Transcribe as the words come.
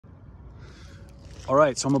All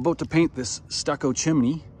right, so I'm about to paint this stucco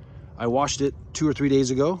chimney. I washed it 2 or 3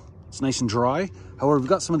 days ago. It's nice and dry. However, we've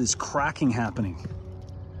got some of this cracking happening.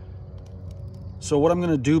 So what I'm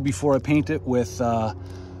gonna do before I paint it with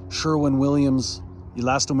Sherwin Williams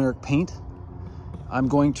elastomeric paint, I'm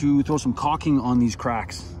going to throw some caulking on these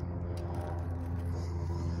cracks.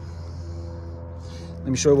 Let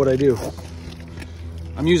me show you what I do.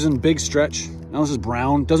 I'm using big stretch. Now this is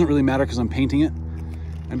brown, doesn't really matter because I'm painting it.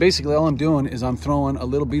 And basically all I'm doing is I'm throwing a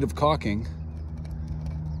little bead of caulking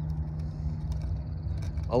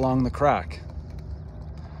along the crack.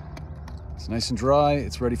 It's nice and dry,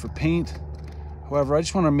 it's ready for paint. However, I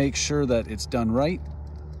just want to make sure that it's done right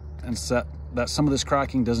and that some of this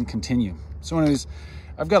cracking doesn't continue. So anyways,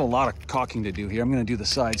 I've got a lot of caulking to do here. I'm going to do the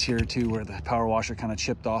sides here too, where the power washer kind of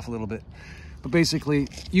chipped off a little bit. But basically,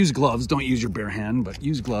 use gloves. Don't use your bare hand, but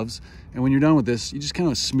use gloves. And when you're done with this, you just kind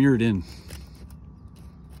of smear it in.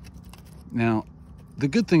 Now, the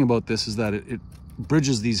good thing about this is that it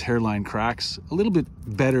bridges these hairline cracks a little bit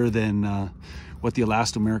better than what the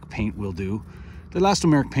elastomeric paint will do. The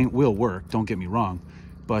elastomeric paint will work, don't get me wrong,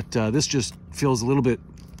 but this just fills a little bit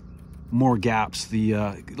more gaps. The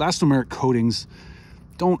elastomeric coatings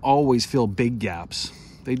don't always fill big gaps.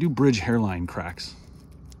 They do bridge hairline cracks.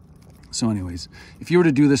 So anyways, if you were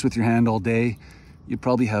to do this with your hand all day, you'd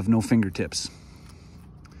probably have no fingertips.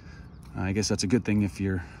 I guess that's a good thing if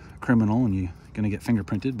you're a criminal and you're gonna get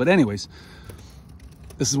fingerprinted. But anyways,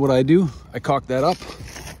 this is what I do. I caulk that up.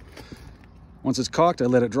 Once it's caulked, I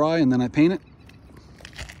let it dry and then I paint it.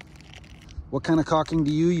 What kind of caulking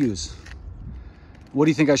do you use? What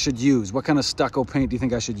do you think I should use? What kind of stucco paint do you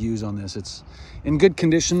think I should use on this? It's in good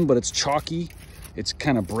condition, but it's chalky. It's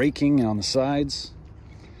kind of breaking on the sides.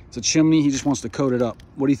 It's a chimney, he just wants to coat it up.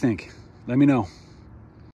 What do you think? Let me know.